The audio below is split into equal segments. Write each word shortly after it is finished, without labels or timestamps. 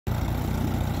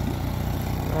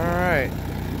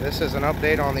Alright, this is an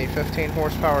update on the 15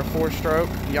 horsepower 4-stroke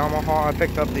Yamaha I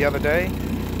picked up the other day.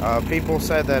 People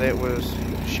said that it was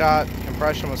shot,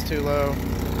 compression was too low.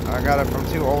 I got it from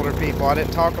two older people. I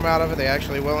didn't talk them out of it. They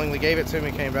actually willingly gave it to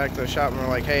me, came back to the shop and were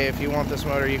like, hey, if you want this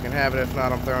motor, you can have it. If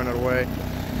not, I'm throwing it away.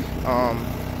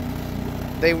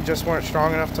 They just weren't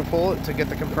strong enough to pull it, to get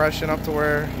the compression up to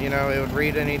where, you know, it would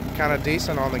read any kind of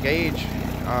decent on the gauge.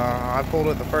 I pulled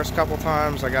it the first couple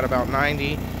times. I got about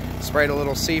 90. Sprayed a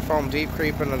little seafoam deep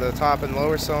creep into the top and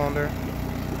lower cylinder.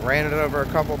 Ran it over a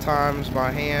couple times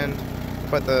by hand.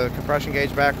 Put the compression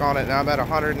gauge back on it. Now I'm at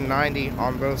 190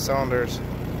 on both cylinders.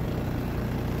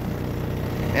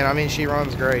 And I mean, she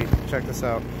runs great. Check this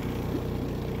out.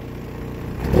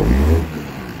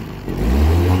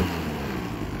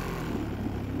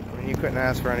 I mean, you couldn't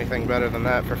ask for anything better than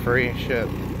that for free. Shit.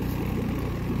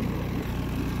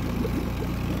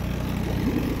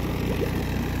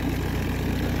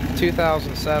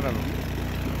 (2007)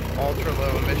 ultra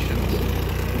low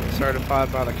emissions,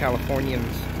 certified by the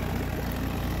Californians.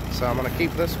 So I'm gonna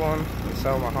keep this one and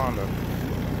sell my Honda.